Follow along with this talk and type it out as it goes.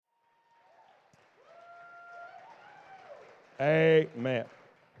Amen.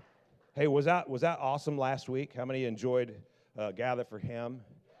 Hey, was that awesome last week? How many enjoyed Gather for Him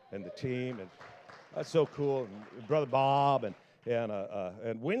and the team? And that's so cool. And Brother Bob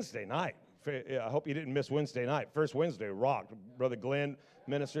and Wednesday night. I hope you didn't miss Wednesday night. First Wednesday rocked. Brother Glenn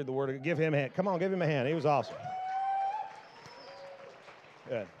ministered the word. Give him a hand. Come on, give him a hand. He was awesome.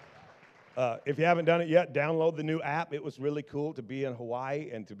 Yeah. If you haven't done it yet, download the new app. It was really cool to be in Hawaii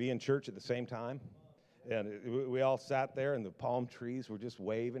and to be in church at the same time. And we all sat there, and the palm trees were just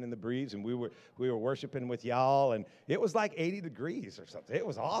waving in the breeze, and we were worshiping with y'all, and it was like 80 degrees or something. It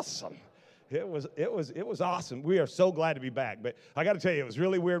was awesome. It was awesome. We are so glad to be back. But I got to tell you, it was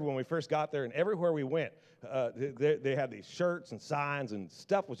really weird when we first got there, and everywhere we went, they had these shirts and signs, and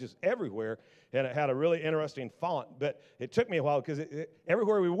stuff was just everywhere, and it had a really interesting font. But it took me a while because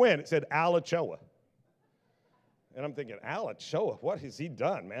everywhere we went, it said Alachoa. And I'm thinking, Alachoa, what has he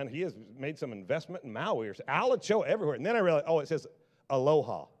done, man? He has made some investment in Maui or Alachoa everywhere. And then I realized, it says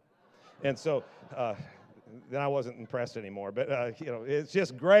Aloha. And so then I wasn't impressed anymore. But, it's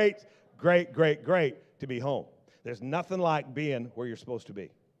just great to be home. There's nothing like being where you're supposed to be.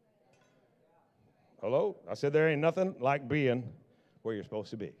 Hello? I said there ain't nothing like being where you're supposed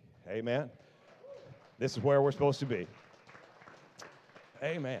to be. Amen? This is where we're supposed to be.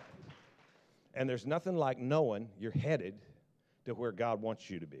 Amen. And there's nothing like knowing you're headed to where God wants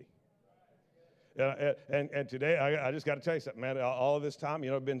you to be. And today, I just got to tell you something, man. All of this time,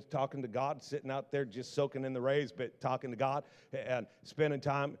 I've been talking to God, sitting out there just soaking in the rays, but talking to God and spending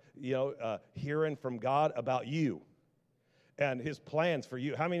time, hearing from God about you and His plans for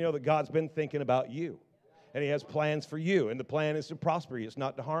you. How many know that God's been thinking about you? And He has plans for you. And the plan is to prosper you. It's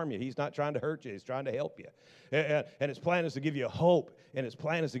not to harm you. He's not trying to hurt you. He's trying to help you. And His plan is to give you hope. And His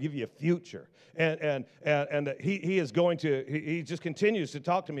plan is to give you a future. And He is going to, He just continues to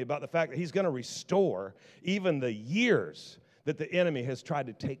talk to me about the fact that He's going to restore even the years that the enemy has tried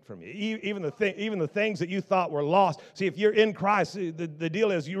to take from you. Even the things that you thought were lost. See, if you're in Christ, the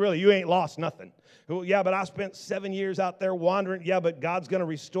deal is you ain't lost nothing. Well, yeah, but I spent 7 years out there wandering. Yeah, but God's going to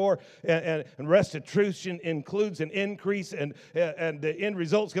restore, and restitution includes an increase, and the end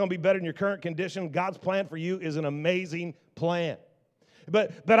result's going to be better than your current condition. God's plan for you is an amazing plan.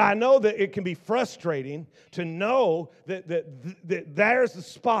 But I know that it can be frustrating to know that there's the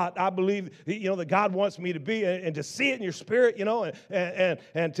spot I believe that God wants me to be, and to see it in your spirit,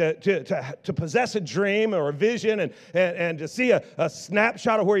 and to possess a dream or a vision, and to see a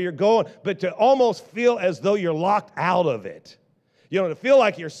snapshot of where you're going, but to almost feel as though you're locked out of it. To feel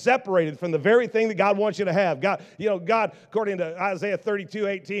like you're separated from the very thing that God wants you to have. God, according to Isaiah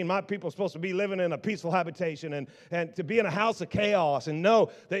 32:18, my people are supposed to be living in a peaceful habitation and to be in a house of chaos and know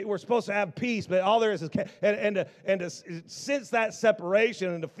that we're supposed to have peace, but all there is chaos. And to sense that separation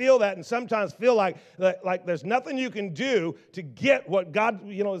and to feel that, and sometimes feel like there's nothing you can do to get what God,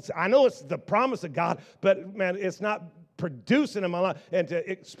 I know it's the promise of God, but man, it's not producing in my life. And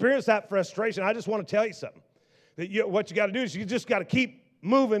to experience that frustration, I just want to tell you something. What you got to do is you just got to keep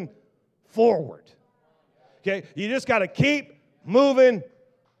moving forward. Okay? You just got to keep moving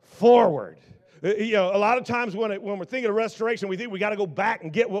forward. A lot of times when we're thinking of restoration, we think we got to go back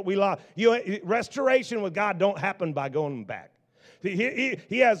and get what we lost. Restoration with God don't happen by going back.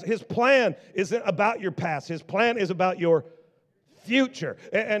 He has His plan isn't about your past. His plan is about your future.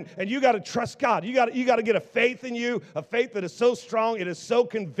 And you got to trust God. You got to get a faith in you, a faith that is so strong, it is so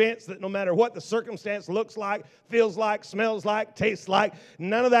convinced that no matter what the circumstance looks like, feels like, smells like, tastes like,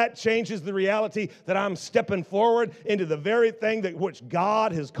 none of that changes the reality that I'm stepping forward into the very thing that which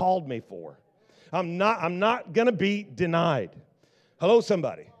God has called me for. I'm not going to be denied. Hello,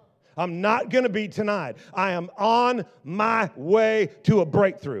 somebody. I'm not going to be denied. I am on my way to a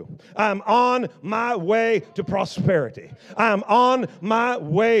breakthrough. I'm on my way to prosperity. I'm on my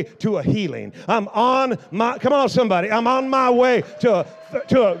way to a healing. come on somebody, I'm on my way to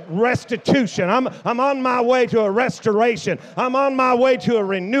a restitution. I'm on my way to a restoration. I'm on my way to a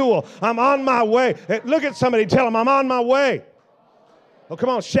renewal. I'm on my way. Look at somebody, tell them I'm on my way. Oh, come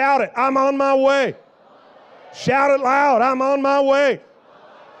on, shout it. I'm on my way. Shout it loud. I'm on my way.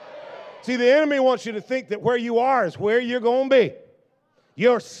 See, the enemy wants you to think that where you are is where you're going to be.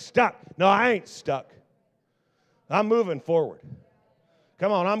 You're stuck. No, I ain't stuck. I'm moving forward.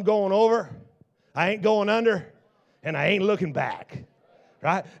 Come on, I'm going over. I ain't going under, and I ain't looking back.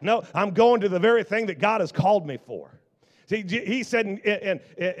 Right? No, I'm going to the very thing that God has called me for. See, He said,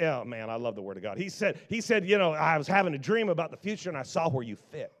 oh man, I love the Word of God. He said, I was having a dream about the future, and I saw where you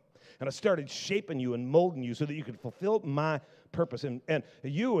fit. And I started shaping you and molding you so that you could fulfill my purpose, and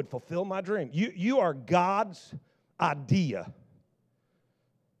you would fulfill my dream. You are God's idea.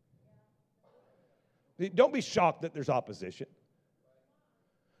 Don't be shocked that there's opposition.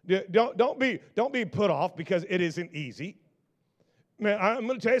 Don't be put off because it isn't easy. Man, I'm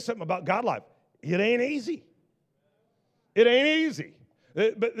going to tell you something about God life. It ain't easy. It ain't easy.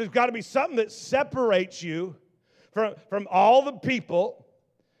 But there's got to be something that separates you from all the people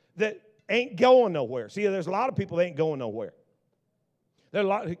that ain't going nowhere. See, there's a lot of people that ain't going nowhere. There are a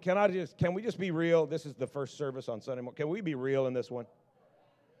lot. Can we just be real? This is the first service on Sunday morning. Can we be real in this one?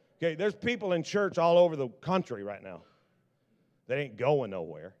 Okay, there's people in church all over the country right now that ain't going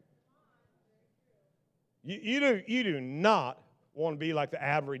nowhere. You do not want to be like the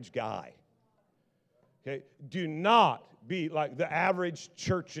average guy. Okay, do not be like the average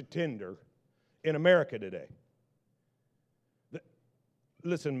church attender in America today.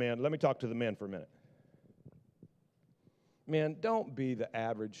 Listen, man, let me talk to the men for a minute. Man, don't be the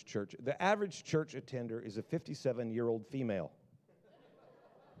average church. The average church attender is a 57-year-old female.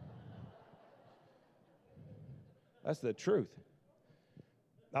 That's the truth.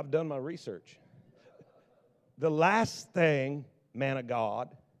 I've done my research. The last thing, man of God,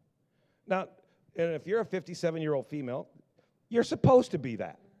 now, and if you're a 57-year-old female, you're supposed to be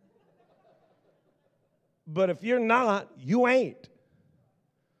that. But if you're not, you ain't.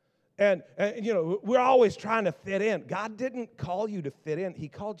 And you know, we're always trying to fit in. God didn't call you to fit in. He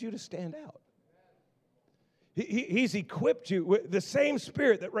called you to stand out. He's equipped you with the same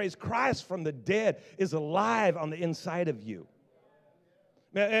Spirit that raised Christ from the dead is alive on the inside of you.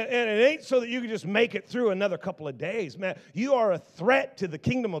 Man, and it ain't so that you can just make it through another couple of days. Man, you are a threat to the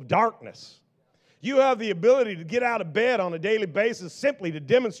kingdom of darkness. You have the ability to get out of bed on a daily basis simply to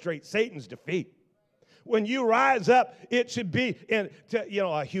demonstrate Satan's defeat. When you rise up, it should be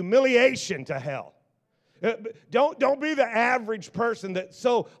a humiliation to hell. Don't be the average person that's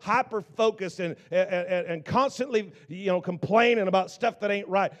so hyper-focused and constantly complaining about stuff that ain't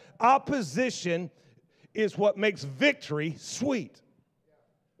right. Opposition is what makes victory sweet.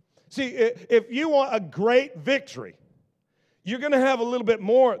 See, if you want a great victory, you're going to have a little bit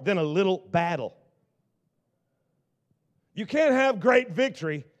more than a little battle. You can't have great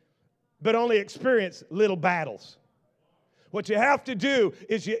victory but only experience little battles. What you have to do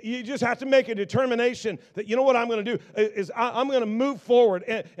is you just have to make a determination that, you know what I'm going to do, is I'm going to move forward,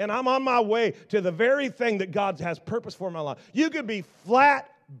 and I'm on my way to the very thing that God has purpose for in my life. You could be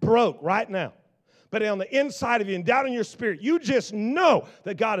flat broke right now, but on the inside of you and down in your spirit, you just know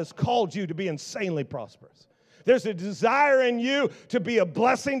that God has called you to be insanely prosperous. There's a desire in you to be a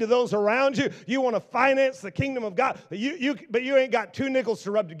blessing to those around you. You want to finance the kingdom of God, but you ain't got two nickels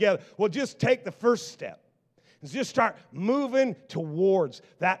to rub together. Well, just take the first step. Just start moving towards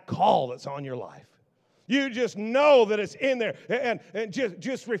that call that's on your life. You just know that it's in there, and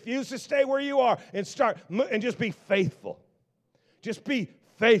just refuse to stay where you are and just be faithful. Just be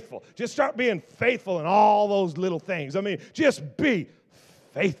faithful. Just start being faithful in all those little things. I mean, just be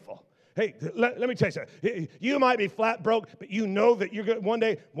faithful. Hey, let me tell you something. You might be flat broke, but you know that you're going one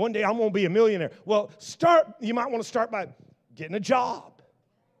day I'm going to be a millionaire. Well, you might want to start by getting a job.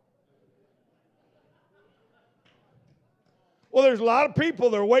 Well, there's a lot of people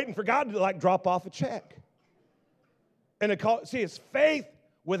that are waiting for God to drop off a check. And it's faith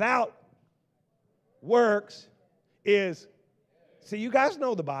without works is, you guys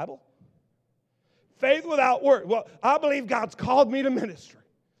know the Bible. Faith without work. Well, I believe God's called me to ministry.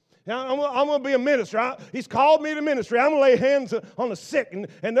 Now, I'm going to be a minister. He's called me to ministry. I'm going to lay hands on the sick, and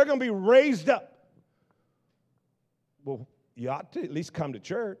they're going to be raised up. Well, you ought to at least come to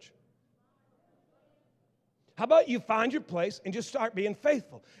church. How about you find your place and just start being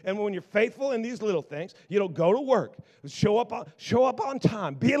faithful? And when you're faithful in these little things, go to work, show up on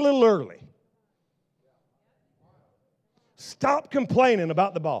time, be a little early. Stop complaining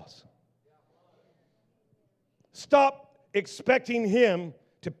about the boss. Stop expecting him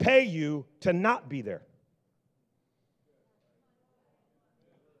to pay you to not be there.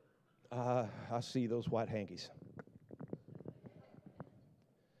 I see those white hankies.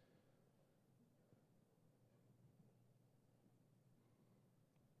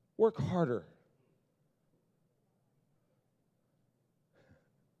 Work harder.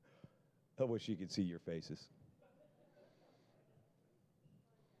 I wish you could see your faces.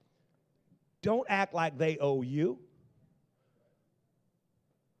 Don't act like they owe you.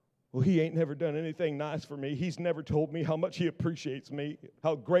 Well, he ain't never done anything nice for me. He's never told me how much he appreciates me,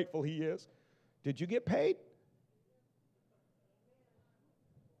 how grateful he is. Did you get paid?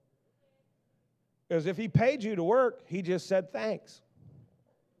 Because if he paid you to work, he just said thanks.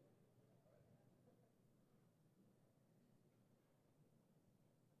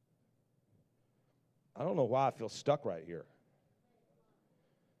 I don't know why I feel stuck right here.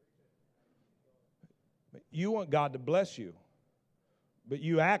 You want God to bless you, but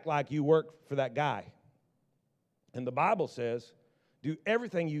you act like you work for that guy. And the Bible says, do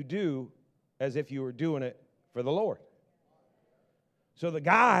everything you do as if you were doing it for the Lord. So the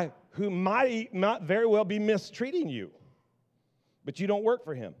guy who might not very well be mistreating you, but you don't work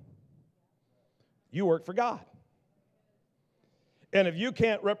for him. You work for God. And if you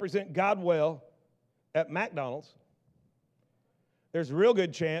can't represent God well at McDonald's, there's a real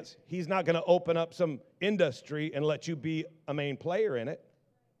good chance he's not going to open up some industry and let you be a main player in it.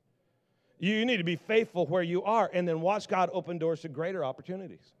 You need to be faithful where you are and then watch God open doors to greater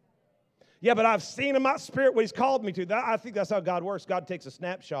opportunities. Yeah, but I've seen in my spirit what he's called me to. I think that's how God works. God takes a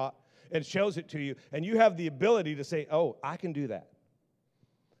snapshot and shows it to you, and you have the ability to say, oh, I can do that.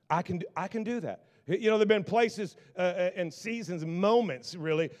 I can do that. You know, there have been places and seasons, moments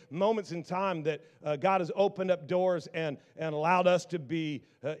in time that God has opened up doors and allowed us to be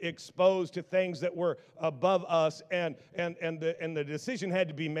exposed to things that were above us, and the decision had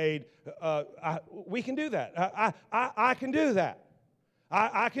to be made. We can do that. I can do that.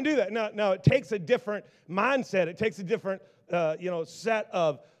 I can do that. No, it takes a different mindset. It takes a different, set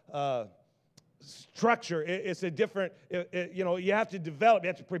of structure. It's a different, you have to develop. You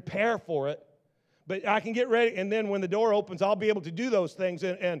have to prepare for it. But I can get ready, and then when the door opens, I'll be able to do those things.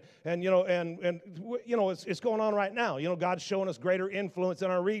 And it's going on right now. You know, God's showing us greater influence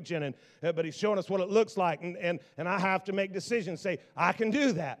in our region, but He's showing us what it looks like. And I have to make decisions. Say, I can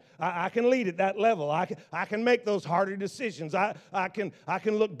do that. I can lead at that level. I can make those harder decisions. I can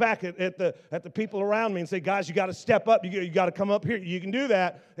look back at the people around me and say, guys, you got to step up. You got to come up here. You can do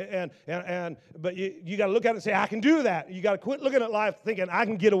that. But you got to look at it and say, I can do that. You got to quit looking at life thinking I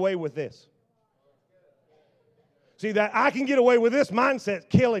can get away with this. See, that I can get away with this mindset's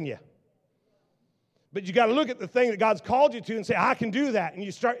killing you. But you got to look at the thing that God's called you to and say, I can do that. And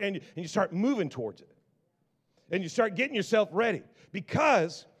you start moving towards it. And you start getting yourself ready.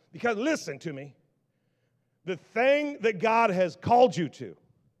 Because listen to me, the thing that God has called you to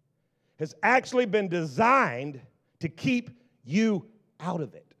has actually been designed to keep you out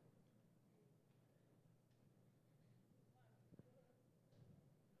of it.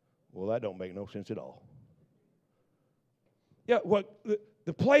 Well, that don't make no sense at all. Yeah,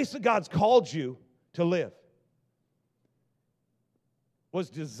 the place that God's called you to live was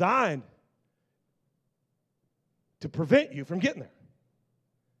designed to prevent you from getting there.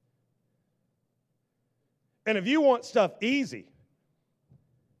 And if you want stuff easy,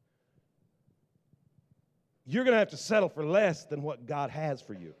 you're going to have to settle for less than what God has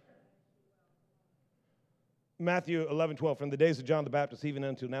for you. Matthew 11:12, from the days of John the Baptist, even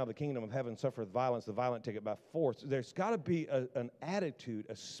until now, the kingdom of heaven suffereth violence, the violent take it by force. There's got to be an attitude,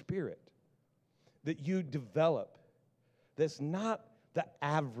 a spirit that you develop that's not the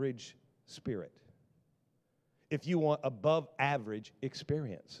average spirit if you want above average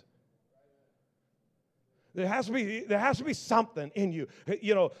experience. There has to be something in you.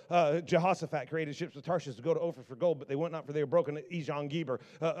 You know, Jehoshaphat created ships of Tarshish to go to Ophir for gold, but they went not, for they were broken at Ejon Geber.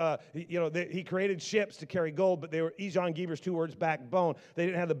 He created ships to carry gold, but they were Ejon Geber's 2 words, backbone. They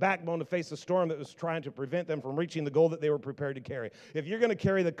didn't have the backbone to face the storm that was trying to prevent them from reaching the goal that they were prepared to carry. If you're going to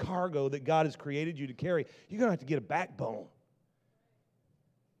carry the cargo that God has created you to carry, you're going to have to get a backbone.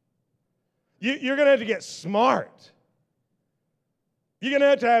 You're going to have to get smart. You're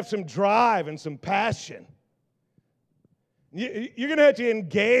going to have some drive and some passion. You're going to have to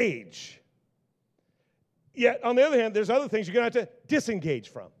engage. Yet, on the other hand, there's other things you're going to have to disengage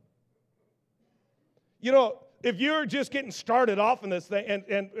from. You know, if you're just getting started off in this thing,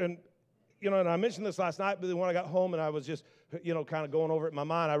 and I mentioned this last night, but then when I got home and I was just, kind of going over it in my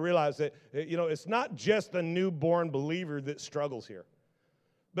mind, I realized that, it's not just the newborn believer that struggles here.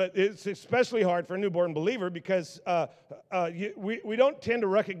 But it's especially hard for a newborn believer because we don't tend to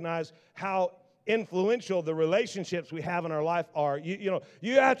recognize how influential the relationships we have in our life are. You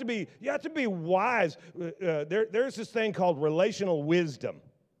have to be wise. There's this thing called relational wisdom,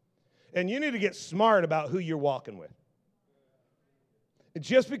 and you need to get smart about who you're walking with.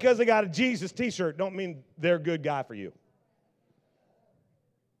 Just because they got a Jesus T-shirt don't mean they're a good guy for you.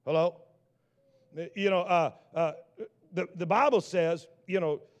 Hello? The Bible says,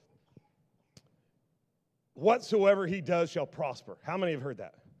 whatsoever he does shall prosper. How many have heard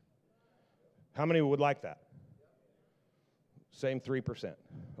that? How many would like that? Same 3%.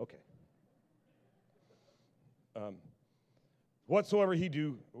 Okay. Whatsoever he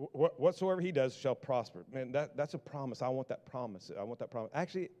does shall prosper. Man, that's a promise. I want that promise.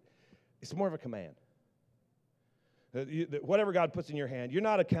 Actually, it's more of a command. Whatever God puts in your hand, you're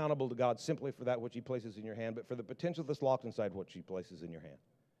not accountable to God simply for that which He places in your hand, but for the potential that's locked inside what He places in your hand.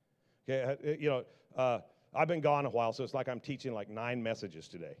 Okay, I've been gone a while, so it's like I'm teaching like 9 messages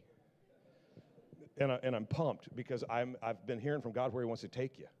today. And I'm pumped because I've been hearing from God where he wants to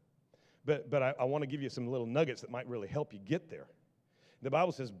take you. But I want to give you some little nuggets that might really help you get there. The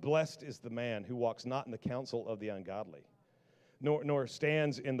Bible says, blessed is the man who walks not in the counsel of the ungodly, nor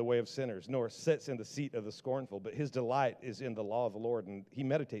stands in the way of sinners, nor sits in the seat of the scornful, but his delight is in the law of the Lord, and he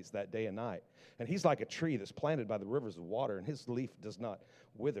meditates that day and night. And he's like a tree that's planted by the rivers of water, and his leaf does not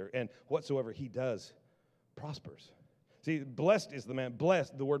wither, and whatsoever he does prospers. See, blessed is the man.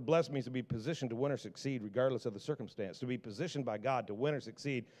 Blessed, the word blessed means to be positioned to win or succeed regardless of the circumstance. To be positioned by God to win or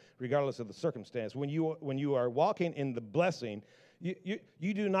succeed regardless of the circumstance. When you are walking in the blessing,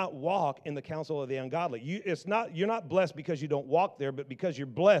 you do not walk in the counsel of the ungodly. You're not blessed because you don't walk there, but because you're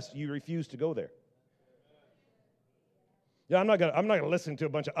blessed, you refuse to go there. Yeah, I'm not gonna listen to a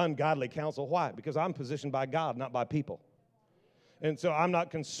bunch of ungodly counsel. Why? Because I'm positioned by God, not by people. And so I'm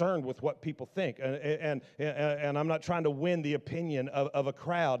not concerned with what people think, and I'm not trying to win the opinion of a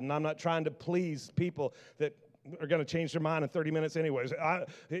crowd, and I'm not trying to please people that are going to change their mind in 30 minutes anyways. I'm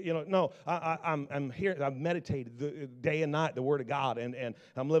here. I've meditated day and night the Word of God, and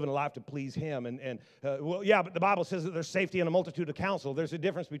I'm living a life to please Him. But the Bible says that there's safety in a multitude of counsel. There's a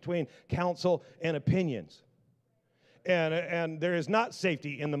difference between counsel and opinions, and there is not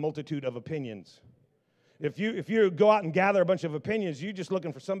safety in the multitude of opinions. If you go out and gather a bunch of opinions, you're just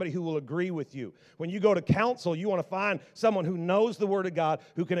looking for somebody who will agree with you. When you go to counsel, you want to find someone who knows the Word of God,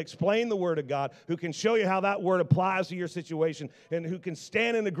 who can explain the Word of God, who can show you how that Word applies to your situation, and who can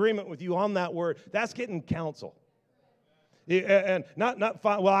stand in agreement with you on that Word. That's getting counsel. And not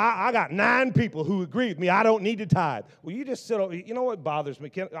find, well, I got 9 people who agree with me. I don't need to tithe. Well, you just sit over. You know what bothers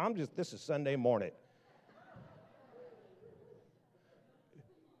me? This is Sunday morning.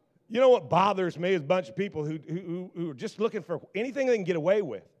 You know what bothers me is a bunch of people who are just looking for anything they can get away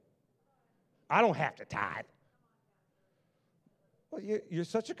with. I don't have to tithe. Well, you're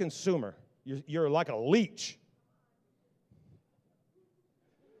such a consumer. You're like a leech.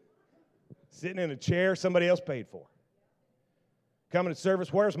 Sitting in a chair somebody else paid for. Coming to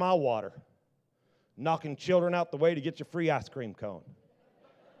service, where's my water? Knocking children out the way to get your free ice cream cone.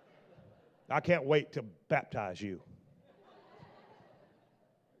 I can't wait to baptize you.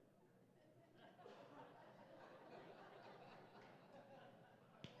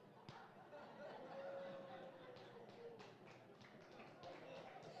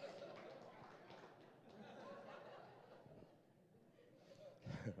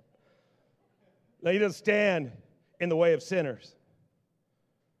 He doesn't stand in the way of sinners.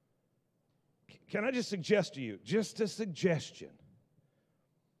 Can I just suggest to you, just a suggestion,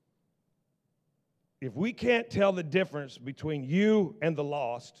 if we can't tell the difference between you and the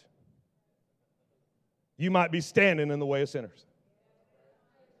lost, you might be standing in the way of sinners.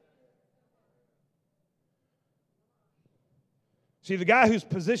 See, the guy who's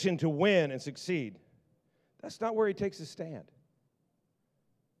positioned to win and succeed, that's not where he takes his stand.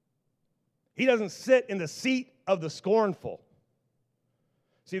 He doesn't sit in the seat of the scornful.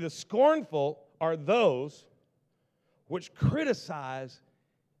 See, the scornful are those which criticize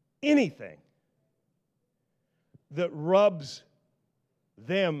anything that rubs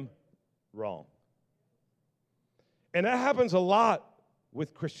them wrong. And that happens a lot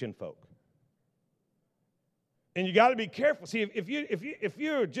with Christian folk. And you got to be careful. See, if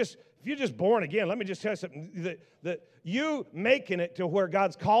you're just born again, let me just tell you something, that you making it to where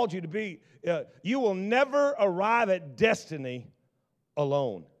God's called you to be, you will never arrive at destiny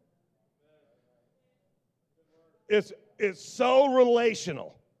alone. It's so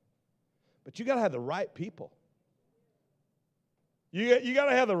relational. But you got to have the right people. You got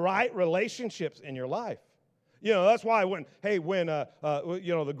to have the right relationships in your life. You know, that's why when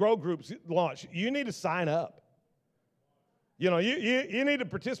the Grow Groups launch, you need to sign up. You know, you need to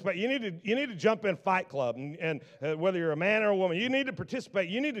participate. You need to jump in Fight Club, and whether you're a man or a woman, you need to participate.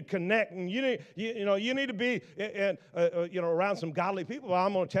 You need to connect, and you need to be around some godly people. Well,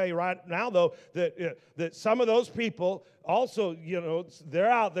 I'm going to tell you right now, though, that some of those people also, they're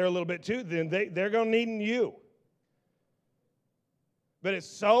out there a little bit too. Then they're going to need you. But it's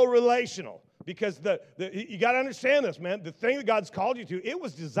so relational because you got to understand this, man. The thing that God's called you to, it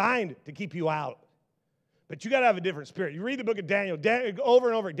was designed to keep you out. But you got to have a different spirit. You read the book of Daniel, over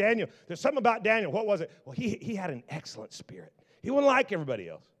and over, Daniel. There's something about Daniel. What was it? Well, he had an excellent spirit. He wasn't like everybody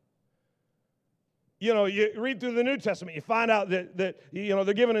else. You know, you read through the New Testament, you find out that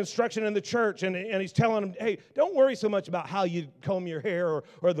they're giving instruction in the church, and he's telling them, hey, don't worry so much about how you comb your hair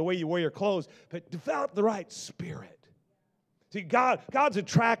or the way you wear your clothes, but develop the right spirit. See, God's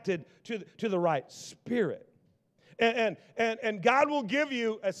attracted to the right spirit. And God will give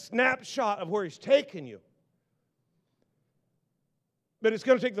you a snapshot of where He's taking you. But it's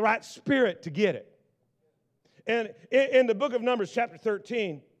going to take the right spirit to get it. And in the book of Numbers, chapter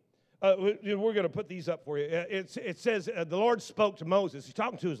 13, we're going to put these up for you. It says, the Lord spoke to Moses. He's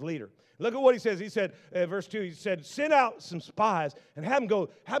talking to his leader. Look at what he says. He said, verse 2, he said, send out some spies and have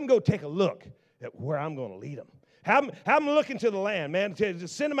them go take a look at where I'm going to lead them. Have them look into the land, man.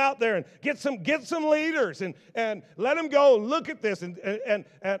 Just send them out there and get some leaders and let them go look at this and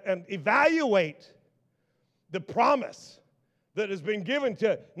evaluate the promise that has been given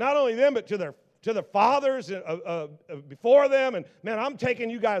to not only them but to their fathers before them. And man, I'm taking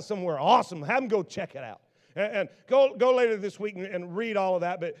you guys somewhere awesome. Have them go check it out. And go later this week and read all of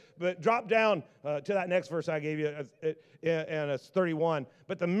that. But drop down to that next verse I gave you, and it's 31.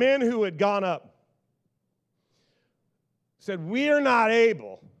 But the men who had gone up said, we are not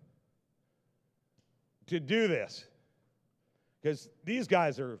able to do this because these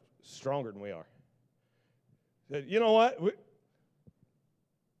guys are stronger than we are. Said, you know what?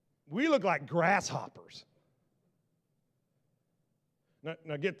 We look like grasshoppers.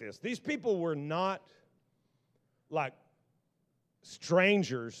 Now get this. These people were not like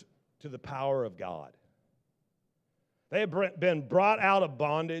strangers to the power of God. They had been brought out of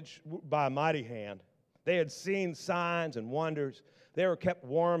bondage by a mighty hand. They had seen signs and wonders. They were kept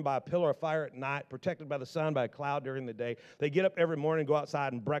warm by a pillar of fire at night, protected by the sun by a cloud during the day. They get up every morning, go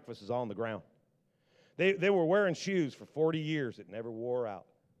outside, and breakfast is on the ground. They were wearing shoes for 40 years that never wore out.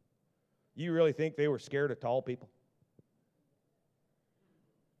 You really think they were scared of tall people?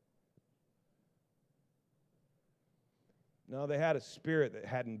 No, they had a spirit that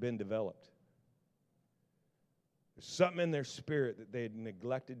hadn't been developed. There's something in their spirit that they had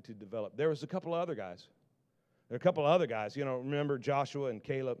neglected to develop. There was a couple of other guys. There are a couple of other guys. You know, remember Joshua and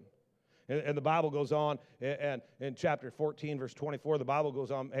Caleb? And the Bible goes on, and in chapter 14, verse 24, the Bible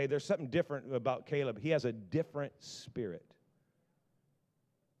goes on, hey, there's something different about Caleb. He has a different spirit.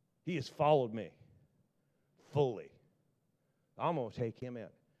 He has followed me fully. I'm going to take him in.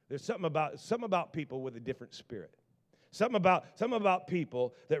 There's something about people with a different spirit. Something about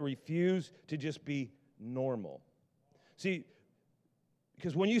people that refuse to just be normal. See,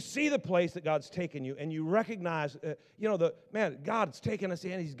 because when you see the place that God's taken you and you recognize, God's taken us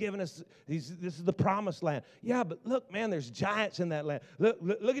in. He's given us, this is the promised land. Yeah, but look, man, there's giants in that land.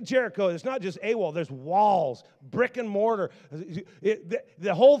 Look at Jericho. It's not just a wall. There's walls, brick and mortar.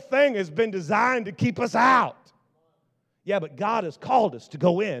 The whole thing has been designed to keep us out. Yeah, but God has called us to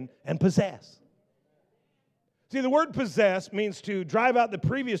go in and possess. See, the word possess means to drive out the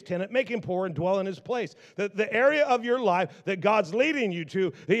previous tenant, make him poor, and dwell in his place. The area of your life that God's leading you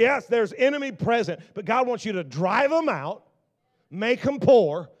to, yes, there's enemy present, but God wants you to drive them out, make them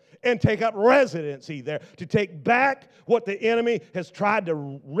poor, and take up residency there. To take back what the enemy has tried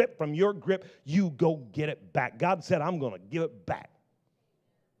to rip from your grip, you go get it back. God said, I'm going to give it back.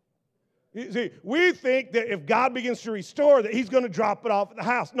 You see, we think that if God begins to restore, that he's going to drop it off at the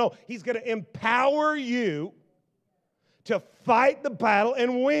house. No, he's going to empower you to fight the battle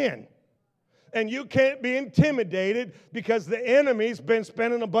and win. And you can't be intimidated because the enemy's been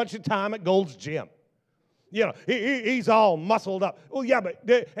spending a bunch of time at Gold's Gym. You know, he's all muscled up. Well, yeah, but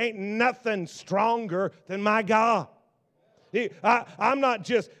there ain't nothing stronger than my God. I'm not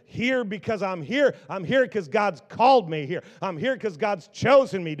just here because I'm here. I'm here because God's called me here. I'm here because God's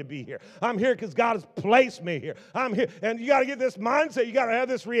chosen me to be here. I'm here because God has placed me here. I'm here. And you got to get this mindset. You got to have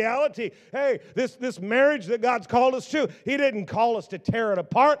this reality. Hey, this marriage that God's called us to, he didn't call us to tear it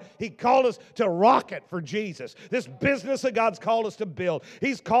apart. He called us to rock it for Jesus. This business that God's called us to build.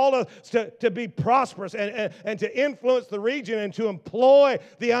 He's called us to be prosperous and to influence the region and to employ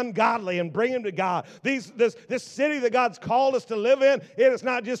the ungodly and bring them to God. This city that God's called us to live in, it is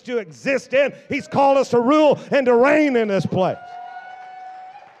not just to exist in. He's called us to rule and to reign in this place.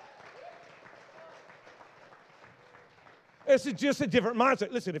 This is just a different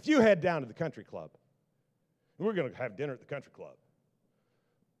mindset. Listen, if you head down to the country club, and we're going to have dinner at the country club,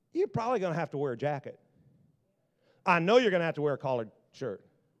 you're probably going to have to wear a jacket. I know you're going to have to wear a collared shirt.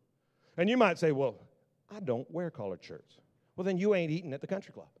 And you might say, well, I don't wear collared shirts. Well, then you ain't eating at the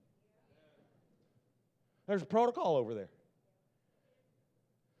country club. There's a protocol over there.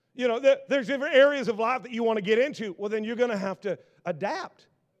 You know, there's different areas of life that you want to get into. Well, then you're going to have to adapt.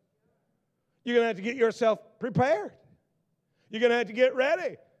 You're going to have to get yourself prepared. You're going to have to get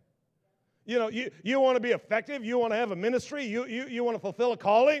ready. You know, you want to be effective. You want to have a ministry. You want to fulfill a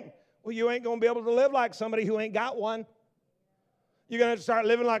calling. Well, you ain't going to be able to live like somebody who ain't got one. You're going to have to start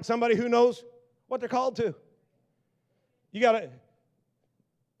living like somebody who knows what they're called to. You got to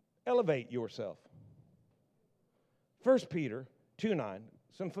elevate yourself. 1 Peter 2:9.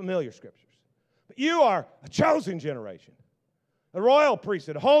 Some familiar scriptures. But you are a chosen generation. a royal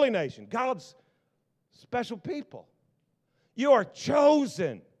priesthood, a holy nation, God's special people. You are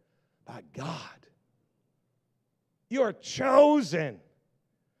chosen by God. You are chosen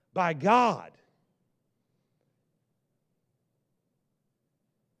by God.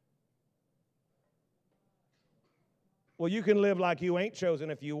 Well, you can live like you ain't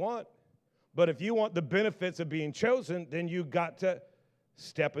chosen if you want. But if you want the benefits of being chosen, then you got to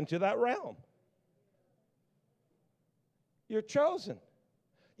step into that realm. You're chosen.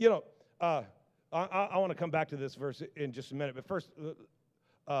 You know, I want to come back to this verse in just a minute. But first,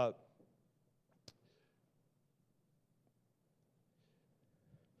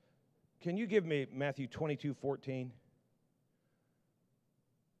 can you give me Matthew 22:14?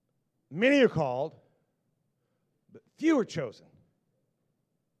 Many are called, but few are chosen.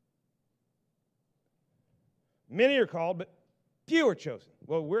 Many are called, but few are chosen.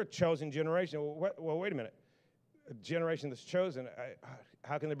 Well, we're a chosen generation. Well, wait a minute. A generation that's chosen,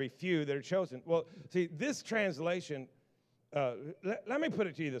 how can there be few that are chosen? Well, see, this translation, let me put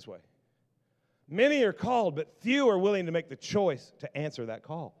it to you this way. Many are called, but few are willing to make the choice to answer that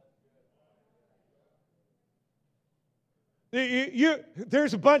call.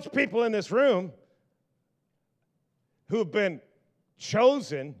 There's a bunch of people in this room who have been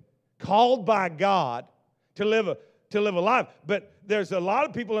chosen, called by God to live a life. But there's a lot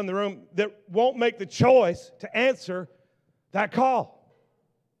of people in the room that won't make the choice to answer that call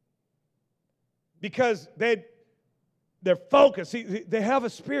because they're focused. See, they have a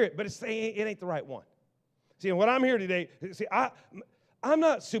spirit, but it ain't the right one. See, and what I'm here today, see, I'm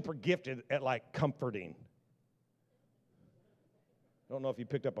not super gifted at like comforting. I don't know if you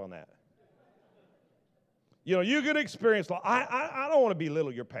picked up on that. You know, you can experience. I don't want to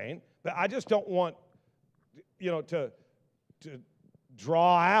belittle your pain, but I just don't want, to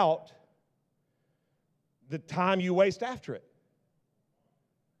draw out the time you waste after it.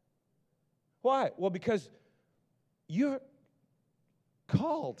 Why? Well, because you're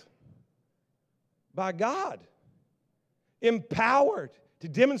called by God, empowered to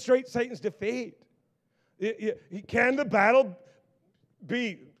demonstrate Satan's defeat. Can the battle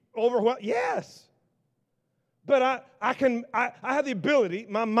be overwhelmed? Yes. But I have the ability,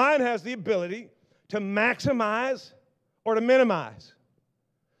 my mind has the ability to maximize or to minimize.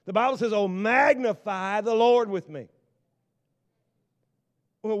 The Bible says, oh, magnify the Lord with me.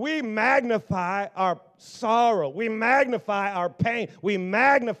 Well, we magnify our sorrow. We magnify our pain. We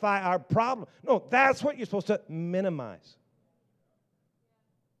magnify our problem. No, that's what you're supposed to minimize.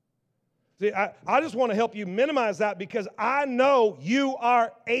 See, I just want to help you minimize that because I know you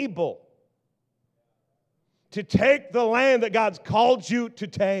are able to take the land that God's called you to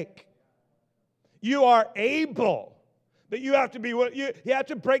take. You are able. But you have to be, you have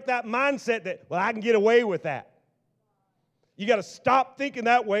to break that mindset that, well, I can get away with that. You got to stop thinking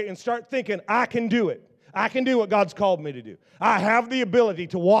that way and start thinking, I can do it. I can do what God's called me to do. I have the ability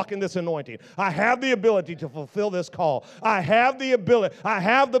to walk in this anointing. I have the ability to fulfill this call. I have the ability. I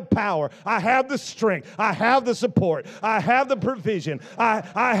have the power. I have the strength. I have the support. I have the provision. I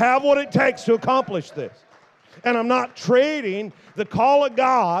have what it takes to accomplish this. And I'm not trading the call of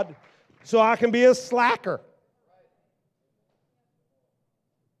God so I can be a slacker.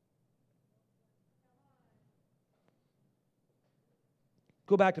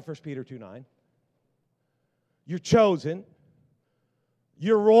 Go back to 1 Peter 2:9. You're chosen.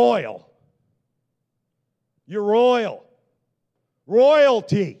 You're royal. You're royal.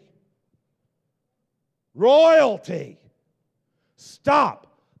 Royalty. Royalty. Stop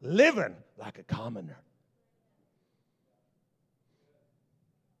living like a commoner.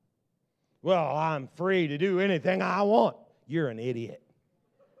 Well, I'm free to do anything I want. You're an idiot.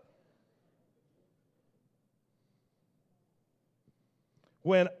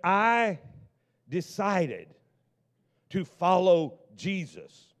 When I decided to follow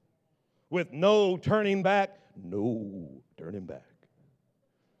Jesus with no turning back, though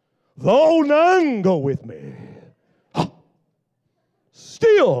none go with me,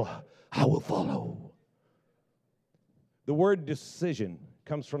 still I will follow. The word decision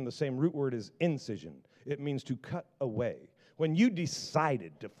comes from the same root word as incision. It means to cut away. When you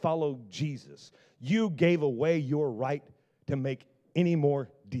decided to follow Jesus, you gave away your right to make any more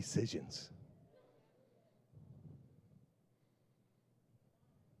decisions.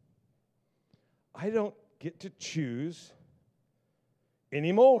 I don't get to choose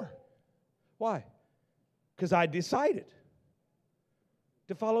anymore. Why? Because I decided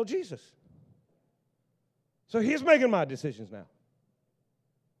to follow Jesus. So he's making my decisions now.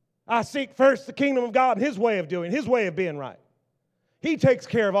 I seek first the kingdom of God and his way of doing, his way of being right. He takes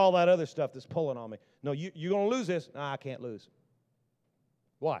care of all that other stuff that's pulling on me. No, you're going to lose this. No, I can't lose.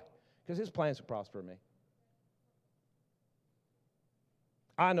 Why? Because his plans to prosper me.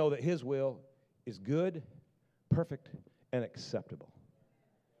 I know that his will is good, perfect, and acceptable.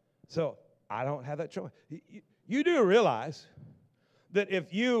 So I don't have that choice. You do realize that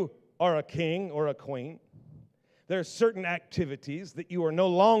if you are a king or a queen, there are certain activities that you are no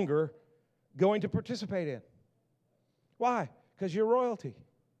longer going to participate in. Why? Because you're royalty.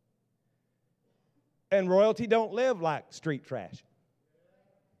 And royalty don't live like street trash.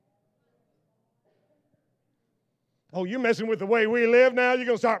 Oh, you're messing with the way we live now? You're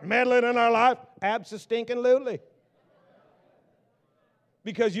going to start meddling in our life? Abso-stinking-lutely.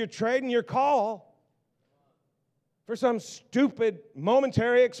 Because you're trading your call for some stupid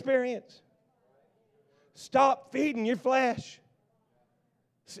momentary experience. Stop feeding your flesh.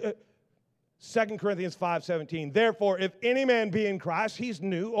 2 Corinthians 5:17. Therefore, if any man be in Christ, he's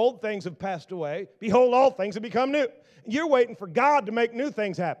new. Old things have passed away. Behold, all things have become new. You're waiting for God to make new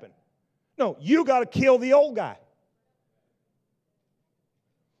things happen. No, you got to kill the old guy.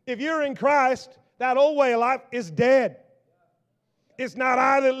 If you're in Christ, that old way of life is dead. It's not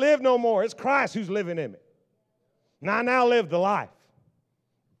I that live no more. It's Christ who's living in me. And I now live the life.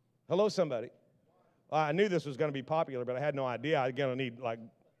 Hello, somebody. Well, I knew this was going to be popular, but I had no idea I was going to need, like,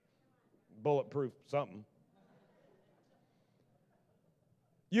 bulletproof something.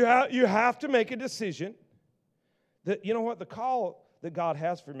 You have to make a decision that, you know what, the call that God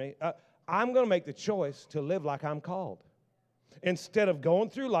has for me, I'm going to make the choice to live like I'm called. Instead of going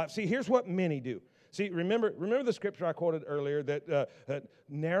through life. See, here's what many do. See, remember the scripture I quoted earlier that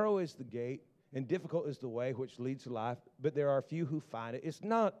narrow is the gate and difficult is the way which leads to life, but there are few who find it. It's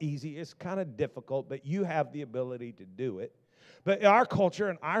not easy. It's kind of difficult, but you have the ability to do it. But our culture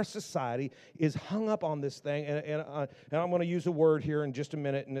and our society is hung up on this thing, and I'm going to use a word here in just a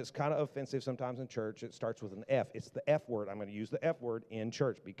minute, and it's kind of offensive sometimes in church. It starts with an F. It's the F word. I'm going to use the F word in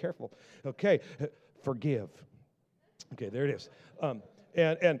church. Be careful. Okay, forgive. Okay, there it is.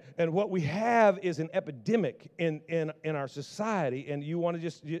 And what we have is an epidemic in our society, and you want to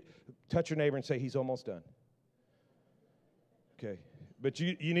just touch your neighbor and say, he's almost done. Okay, but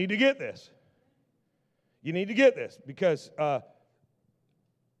you need to get this. You need to get this because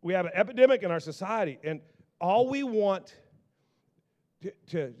we have an epidemic in our society, and all we want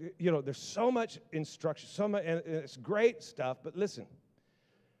to there's so much instruction, so much, and it's great stuff, but listen,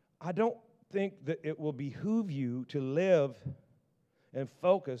 I don't think that it will behoove you to live and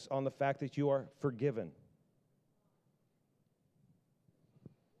focus on the fact that you are forgiven.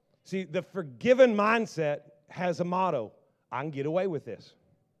 See, the forgiven mindset has a motto: I can get away with this.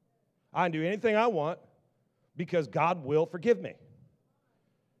 I can do anything I want because God will forgive me.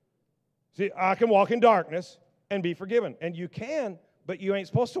 See, I can walk in darkness and be forgiven. And you can, but you ain't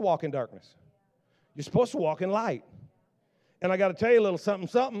supposed to walk in darkness. You're supposed to walk in light. And I got to tell you a little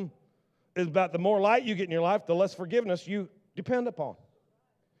something is about the more light you get in your life, the less forgiveness you depend upon.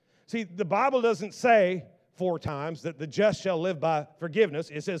 See, the Bible doesn't say 4 times that the just shall live by forgiveness.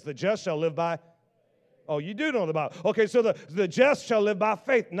 It says the just shall live by. Oh, you do know the Bible. Okay, so the just shall live by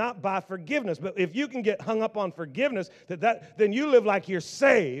faith, not by forgiveness. But if you can get hung up on forgiveness, then you live like you're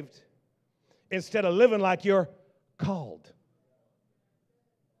saved instead of living like you're called.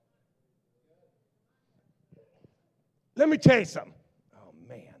 Let me tell you something. Oh,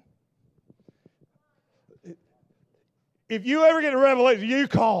 man. If you ever get a revelation, you're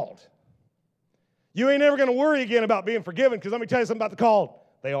called. You ain't ever going to worry again about being forgiven, because let me tell you something about the called.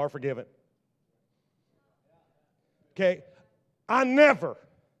 They are forgiven. Okay? I never,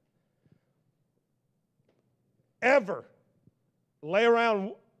 ever lay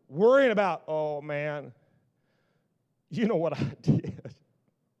around worrying about, oh, man, you know what I did.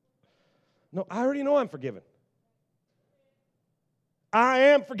 No, I already know I'm forgiven. I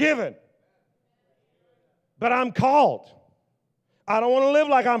am forgiven. But I'm called. I don't want to live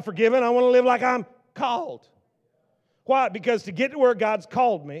like I'm forgiven. I want to live like I'm called. Why? Because to get to where God's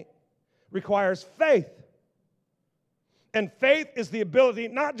called me requires faith. And faith is the ability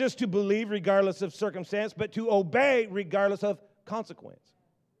not just to believe regardless of circumstance, but to obey regardless of consequence.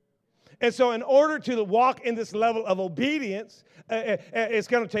 And so in order to walk in this level of obedience, it's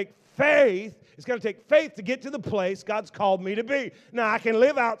going to take faith. It's going to take faith to get to the place God's called me to be. Now, I can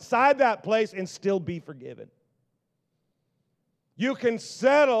live outside that place and still be forgiven. You can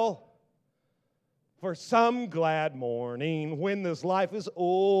settle for some glad morning when this life is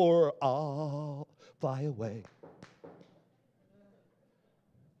o'er, I'll fly away.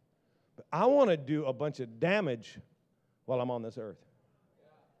 But I want to do a bunch of damage while I'm on this earth.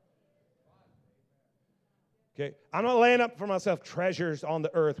 Okay? I'm not laying up for myself treasures on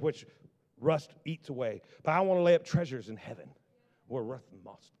the earth which rust eats away, but I want to lay up treasures in heaven where rust and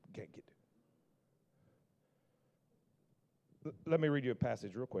moss can't get to. Let me read you a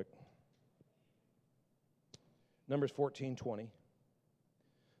passage real quick. Numbers 14:20.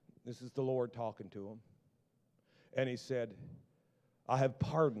 This is the Lord talking to him. And he said, I have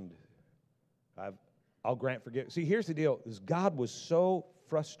pardoned. I'll grant forgiveness. See, here's the deal. Is God was so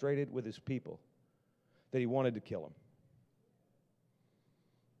frustrated with his people that he wanted to kill them.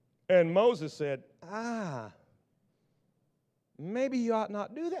 And Moses said, maybe you ought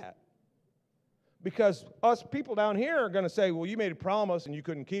not do that. Because us people down here are going to say, well, you made a promise and you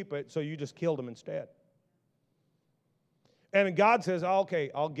couldn't keep it, so you just killed them instead. And God says,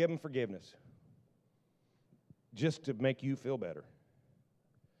 okay, I'll give them forgiveness. Just to make you feel better.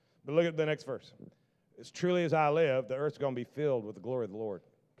 But look at the next verse. As truly as I live, the earth's going to be filled with the glory of the Lord.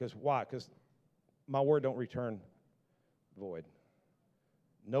 Because why? Because my word don't return void.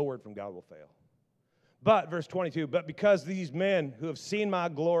 No word from God will fail. But, verse 22, but because these men who have seen my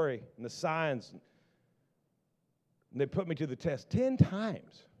glory and the signs, and they put me to the test 10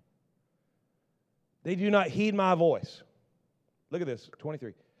 times, they do not heed my voice. Look at this,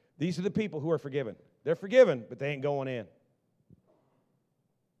 23. These are the people who are forgiven. They're forgiven, but they ain't going in.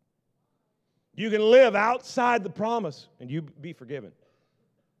 You can live outside the promise and you be forgiven.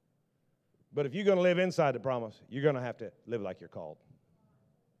 But if you're going to live inside the promise, you're going to have to live like you're called.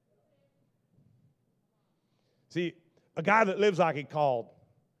 See, a guy that lives like he's called,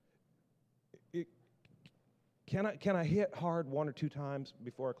 can I hit hard 1 or 2 times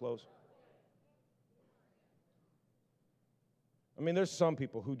before I close? I mean, there's some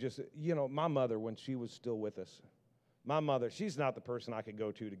people who just, my mother, when she was still with us, my mother, she's not the person I could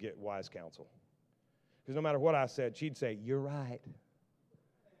go to get wise counsel. Because no matter what I said, she'd say, you're right.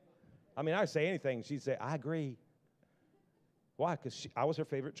 I mean, I'd say anything, she'd say, I agree. Why? Because I was her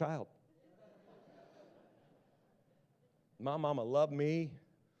favorite child. My mama loved me.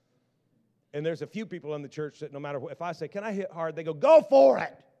 And there's a few people in the church that no matter what, if I say, can I hit hard, they go for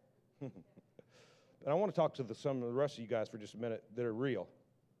it. But I want to talk to some of the rest of you guys for just a minute that are real.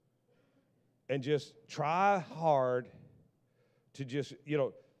 And just try hard to just,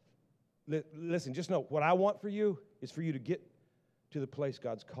 listen, just know what I want for you is for you to get to the place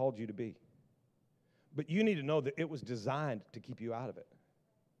God's called you to be. But you need to know that it was designed to keep you out of it.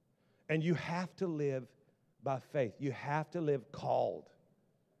 And you have to live by faith. You have to live called.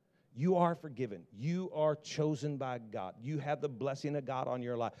 You are forgiven. You are chosen by God. You have the blessing of God on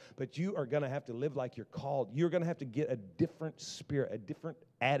your life. But you are going to have to live like you're called. You're going to have to get a different spirit, a different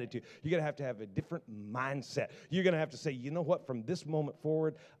attitude. You're going to have a different mindset. You're going to have to say, you know what, from this moment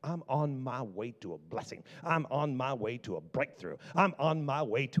forward, I'm on my way to a blessing. I'm on my way to a breakthrough. I'm on my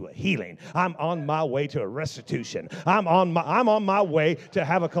way to a healing. I'm on my way to a restitution. I'm on my way to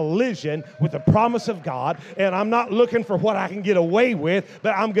have a collision with the promise of God, and I'm not looking for what I can get away with,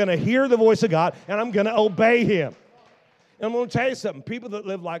 but I'm going to hear the voice of God, and I'm going to obey Him. And I'm going to tell you something. People that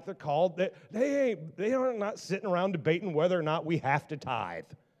live like they're called, they are not sitting around debating whether or not we have to tithe.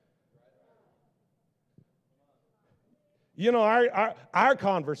 Our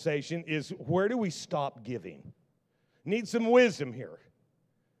conversation is, where do we stop giving? Need some wisdom here.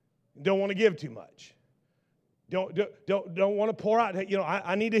 Don't want to give too much. Don't want to pour out.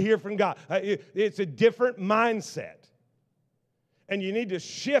 I need to hear from God. It's a different mindset. And you need to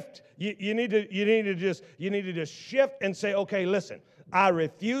shift. You need to just shift and say, okay, listen, I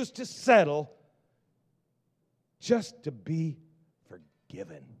refuse to settle just to be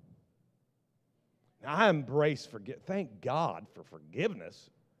forgiven. Now, I embrace forgiveness. Thank God for forgiveness.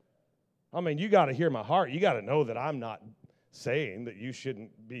 I mean, you got to hear my heart. You got to know that I'm not saying that you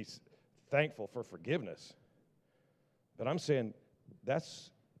shouldn't be thankful for forgiveness. But I'm saying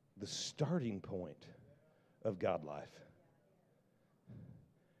that's the starting point of God life.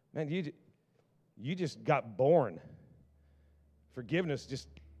 Man, you just got born. Forgiveness,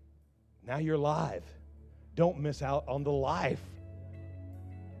 now you're alive. Don't miss out on the life.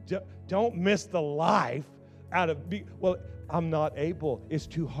 Don't miss the life out of, I'm not able. It's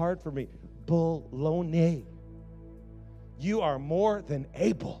too hard for me. Baloney. You are more than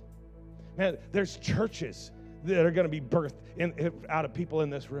able. Man, there's churches that are going to be birthed out of people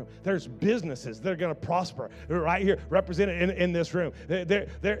in this room. There's businesses that are going to prosper right here, represented in this room.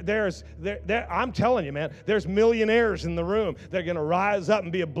 I'm telling you, man, there's millionaires in the room that are going to rise up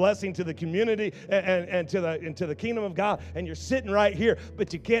and be a blessing to the community and to the kingdom of God. And you're sitting right here,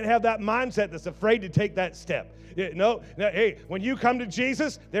 but you can't have that mindset that's afraid to take that step. No, hey, when you come to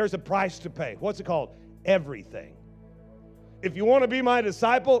Jesus, there's a price to pay. What's it called? Everything. If you want to be my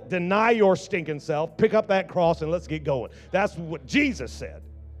disciple, deny your stinking self, pick up that cross, and let's get going. That's what Jesus said.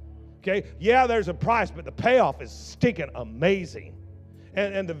 Okay? Yeah, there's a price, but the payoff is stinking amazing.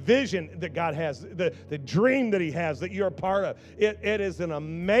 and the vision that God has, the dream that he has that you're a part of. It is an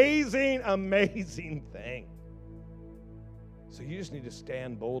amazing, amazing thing. So you just need to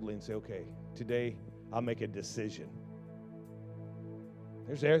stand boldly and say, okay, today I'll make a decision.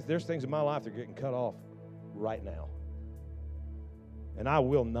 There's things in my life that are getting cut off right now. And I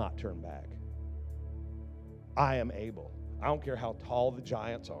will not turn back. I am able. I don't care how tall the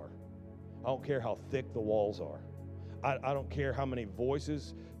giants are. I don't care how thick the walls are. I don't care how many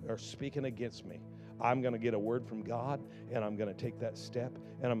voices are speaking against me. I'm going to get a word from God, and I'm going to take that step,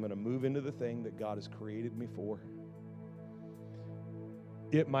 and I'm going to move into the thing that God has created me for.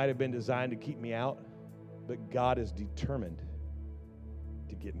 It might have been designed to keep me out, but God is determined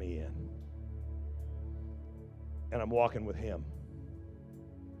to get me in. And I'm walking with him.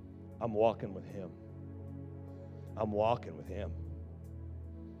 I'm walking with him. I'm walking with him.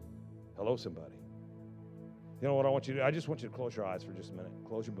 Hello, somebody. You know what I want you to do? I just want you to close your eyes for just a minute.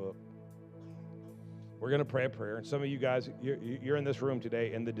 Close your book. We're going to pray a prayer. And some of you guys, you're in this room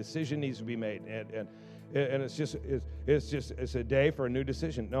today, and the decision needs to be made. And it's a day for a new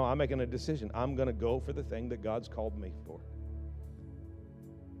decision. No, I'm making a decision. I'm going to go for the thing that God's called me for.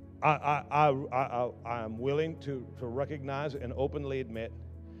 I'm willing to recognize and openly admit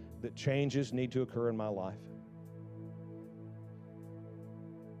that changes need to occur in my life.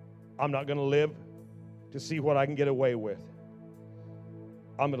 I'm not going to live to see what I can get away with.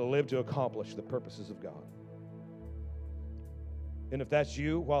 I'm going to live to accomplish the purposes of God. And if that's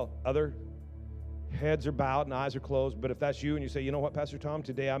you, while other heads are bowed and eyes are closed, but if that's you and you say, you know what, Pastor Thom,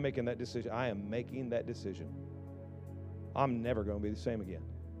 today I'm making that decision. I am making that decision. I'm never going to be the same again.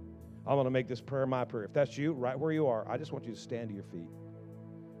 I'm going to make this prayer my prayer. If that's you, right where you are, I just want you to stand to your feet.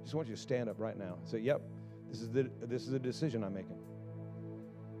 I just want you to stand up right now and say, yep, this is the decision I'm making.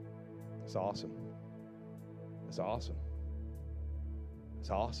 It's awesome. It's awesome. It's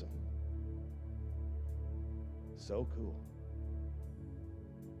awesome. So cool.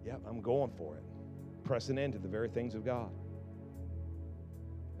 Yep, I'm going for it. Pressing into the very things of God.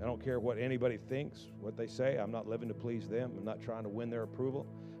 I don't care what anybody thinks, what they say. I'm not living to please them. I'm not trying to win their approval.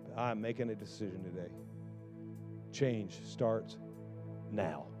 But I'm making a decision today. Change starts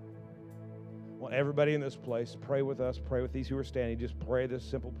now. I want everybody in this place, pray with us, pray with these who are standing. Just pray this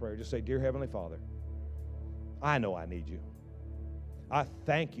simple prayer. Just say, Dear Heavenly Father, I know I need you. I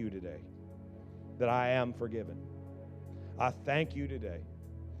thank you today that I am forgiven. I thank you today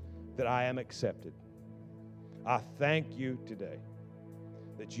that I am accepted. I thank you today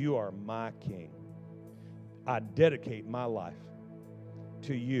that you are my King. I dedicate my life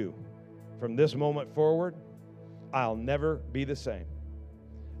to you. From this moment forward, I'll never be the same.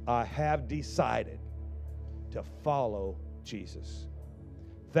 I have decided to follow Jesus.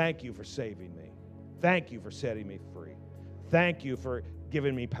 Thank you for saving me. Thank you for setting me free. Thank you for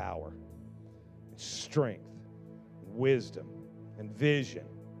giving me power, strength, wisdom, and vision.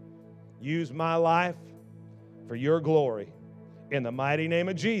 Use my life for your glory. In the mighty name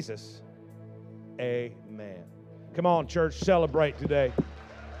of Jesus, amen. Come on, church, celebrate today.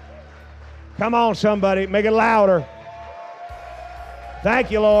 Come on, somebody, make it louder.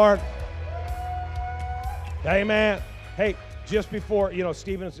 Thank you, Lord. Amen. Hey, just before,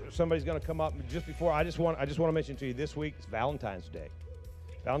 Stephen, somebody's going to come up. Just before, I just want to mention to you, this week is Valentine's Day.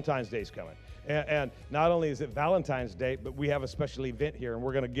 Valentine's Day is coming. And not only is it Valentine's Day, but we have a special event here, and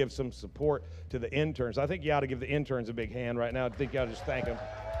we're going to give some support to the interns. I think you ought to give the interns a big hand right now. I think you ought to just thank them.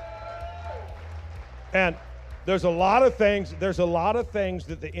 And there's a lot of things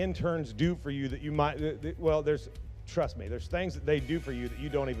that the interns do for you that you might, trust me, there's things that they do for you that you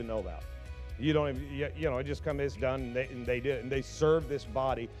don't even know about. You don't even, it just comes, it's done, and they did it. And they serve this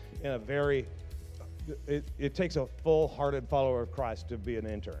body in a very, it takes a full-hearted follower of Christ to be an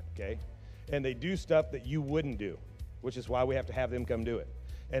intern, okay? And they do stuff that you wouldn't do, which is why we have to have them come do it.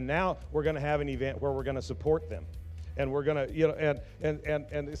 And now we're going to have an event where we're going to support them. And we're going to,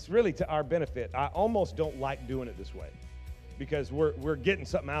 and it's really to our benefit. I almost don't like doing it this way because we're getting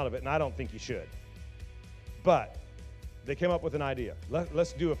something out of it, and I don't think you should. But they came up with an idea.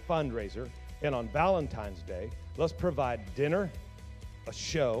 Let's do a fundraiser, and on Valentine's Day, let's provide dinner, a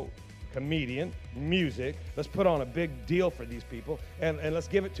show, comedian, music. Let's put on a big deal for these people, and let's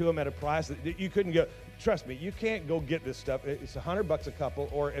give it to them at a price that you couldn't get. Trust me, you can't go get this stuff. It's $100 a couple,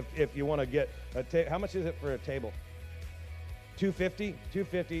 or if you want to get how much is it for a table?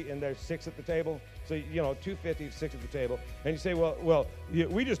 $250, and there's 6 at the table. So, $250, 6 at the table. And you say, well,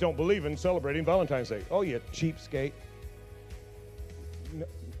 we just don't believe in celebrating Valentine's Day. Oh, you cheapskate. No,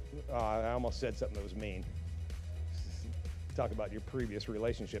 I almost said something that was mean. Talk about your previous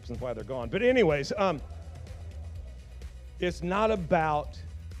relationships and why they're gone. But anyways, It's not about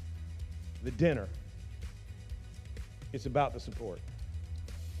the dinner. It's about the support.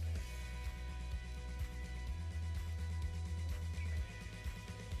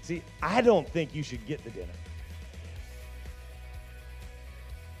 See, I don't think you should get the dinner.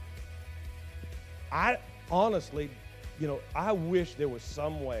 I honestly, I wish there was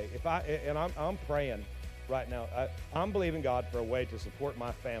some way. I'm praying right now. I'm believing God for a way to support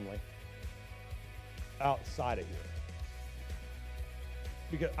my family outside of here.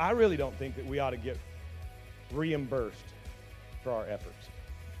 Because I really don't think that we ought to get reimbursed for our efforts.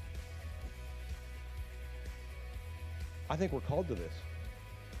 I think we're called to this.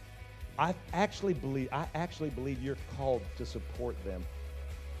 I actually believe you're called to support them.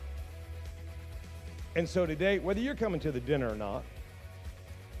 And so today, whether you're coming to the dinner or not,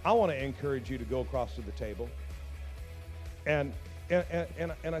 I want to encourage you to go across to the table. And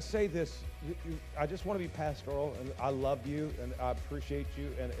I say this, I just want to be pastoral, and I love you, and I appreciate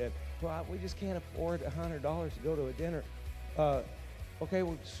you, and well, we just can't afford $100 to go to a dinner. Okay,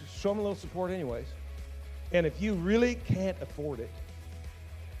 well, show them a little support anyways. And if you really can't afford it,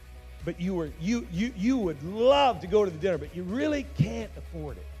 but you would love to go to the dinner, but you really can't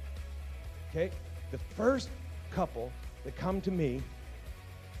afford it, okay? The first couple that come to me,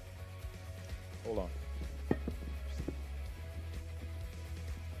 hold on.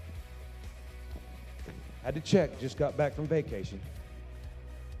 Had to check, just got back from vacation.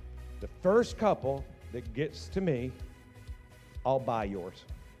 The first couple that gets to me, I'll buy yours.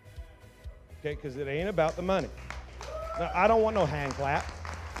 Okay, because it ain't about the money. Now, I don't want no hand clap.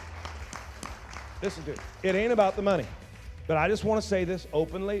 Listen to it. It ain't about the money. But I just want to say this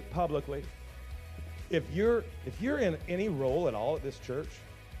openly, publicly. If you're in any role at all at this church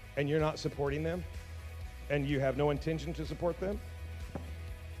and you're not supporting them and you have no intention to support them,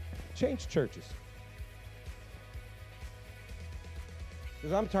 change churches.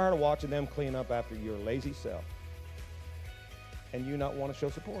 Because I'm tired of watching them clean up after your lazy self and you not want to show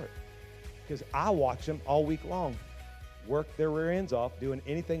support. Because I watch them all week long work their rear ends off doing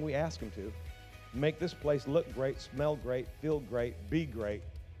anything we ask them to, make this place look great, smell great, feel great, be great,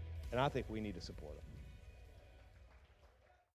 and I think we need to support them.